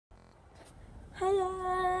Hi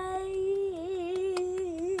guys!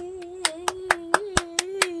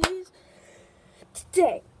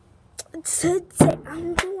 Today I'm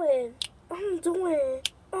doing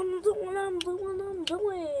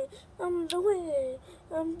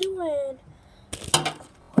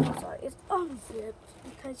sorry, it's unzipped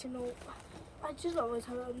because I just always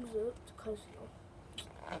have it unzipped because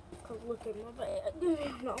look at my bag,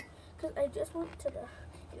 because I just went to the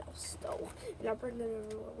stove and I bring it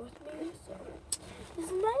everywhere with me. So this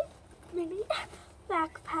is my mini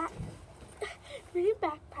backpack.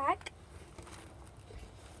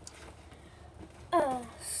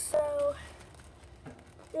 So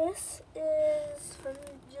this is from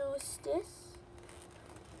Justice.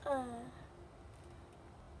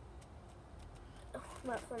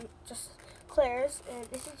 Not from just Claire's, and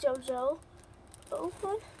this is JoJo.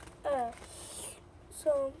 One.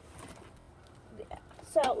 So yeah.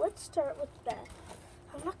 So let's start with that.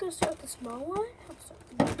 I'm not gonna start with the small one. I'm start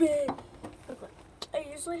with the big. Okay. I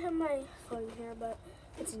usually have my phone here, but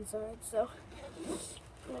it's inside. So I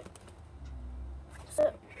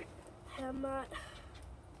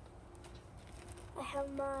have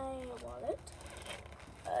my wallet.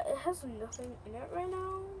 It has nothing in it right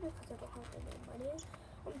now because I don't have any money.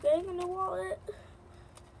 I'm getting a new wallet.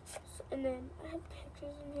 And then I have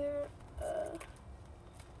pictures in here.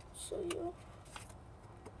 Show you.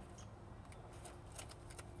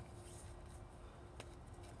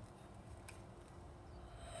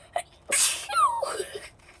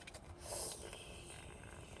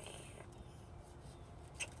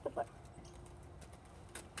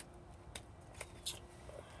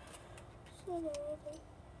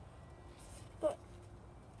 But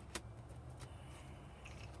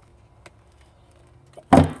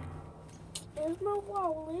there's my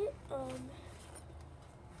wallet.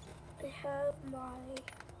 I have my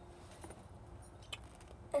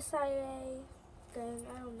SIA thing.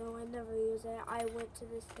 I don't know. I never use it. I went to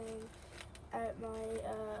this thing at my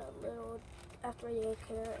little after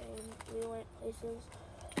daycare, and we went places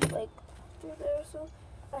like through there. So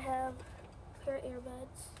I have a pair of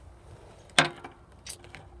earbuds.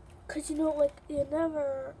 Cause like you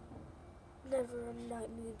never not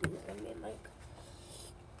need these. I mean, like,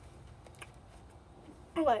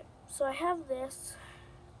 okay. So I have this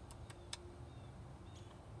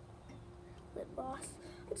lip gloss.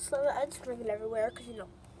 I just love it. I just bring it everywhere because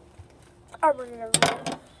I bring it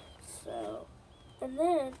everywhere. So, and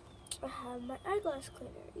then I have my eyeglass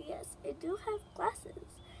cleaner. Yes, I do have glasses,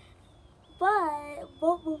 but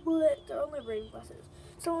they're only reading glasses.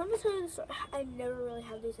 So let me tell you the story. I never really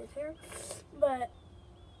have these in here, but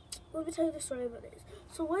let me tell you the story about these.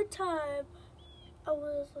 So one time I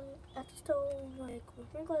was at the stove, with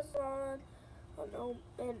my glasses on, I don't know,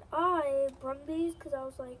 and I brought these because I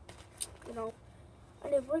was I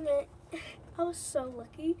didn't bring it. I was so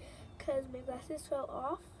lucky because my glasses fell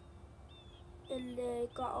off and they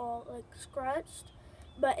got all scratched.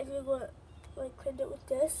 But if you cleaned it with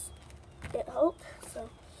this, it helped. So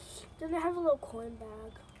then I have a little coin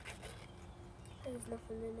bag. There's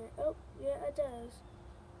nothing in it. Oh yeah, it does.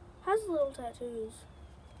 Has little tattoos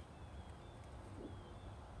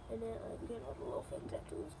in it, the little fake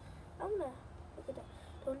tattoos. I'm gonna look at that.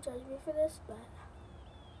 Don't judge me for this, but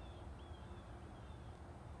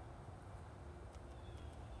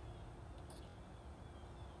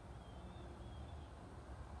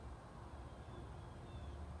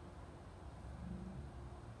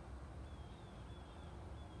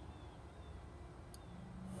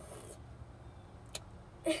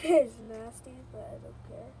it's nasty, but I don't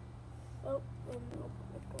care. Oh, and I'll put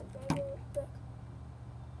my phone back.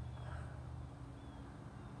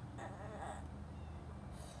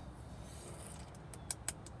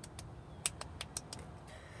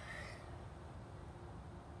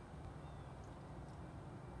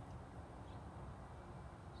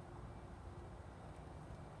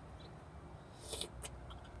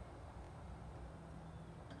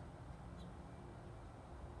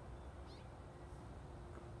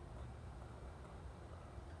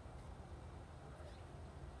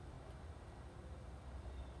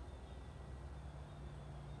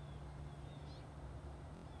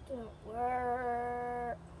 Don't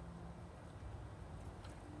work.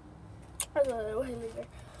 I got it way later.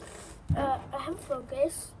 I have a phone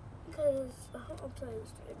case because I'll tell you the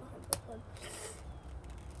story behind this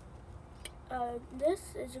one. This,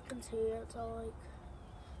 as you can see, it's all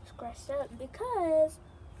scratched up because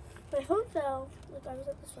my phone fell. I was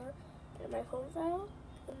at the store and my phone fell,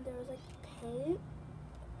 and there was paint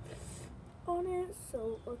on it.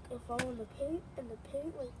 So it fell on the paint, and the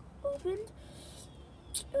paint opened.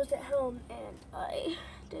 It was at home, and I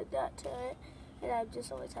did that to it, And I've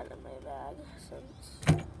just always had it in my bag since.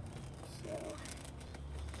 So.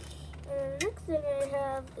 And the next thing I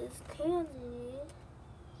have is candy.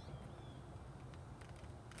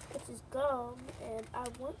 This is gum, and I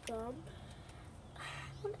want gum. I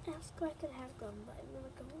want to ask if I can have gum, but I'm going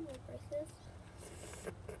to go in my braces.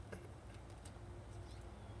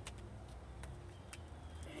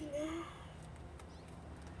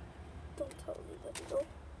 Don't tell anybody though.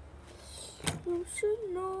 You should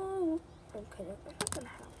know. I'm kidding. I'm not going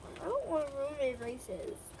to have one. I don't want to ruin my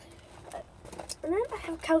braces. And then I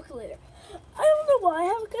have a calculator. I don't know why I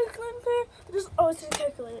have a calculator. I just always have a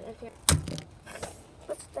calculator in here.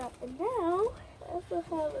 What's that? And now I also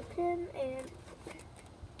have a pen and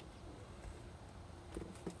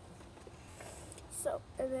so.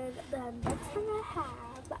 And then the next thing I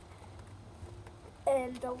have,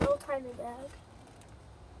 and the little tiny bag,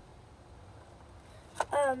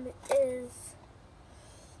 is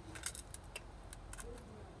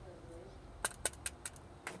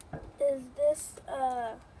this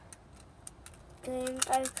thing.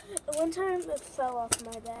 One time it fell off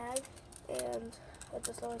my bag, and I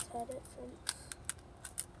just always had it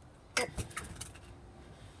since.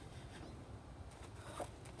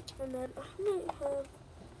 And then I might have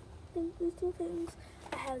these two things.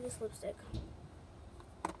 I have this lipstick.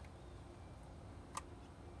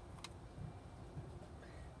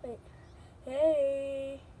 Wait.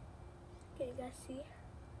 Hey. Can you guys see?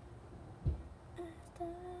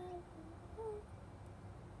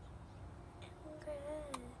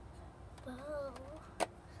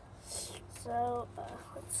 So,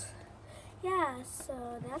 so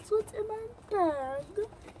that's what's in my bag,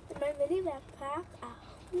 in my mini backpack. I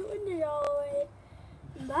hope you enjoyed.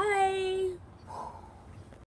 Bye!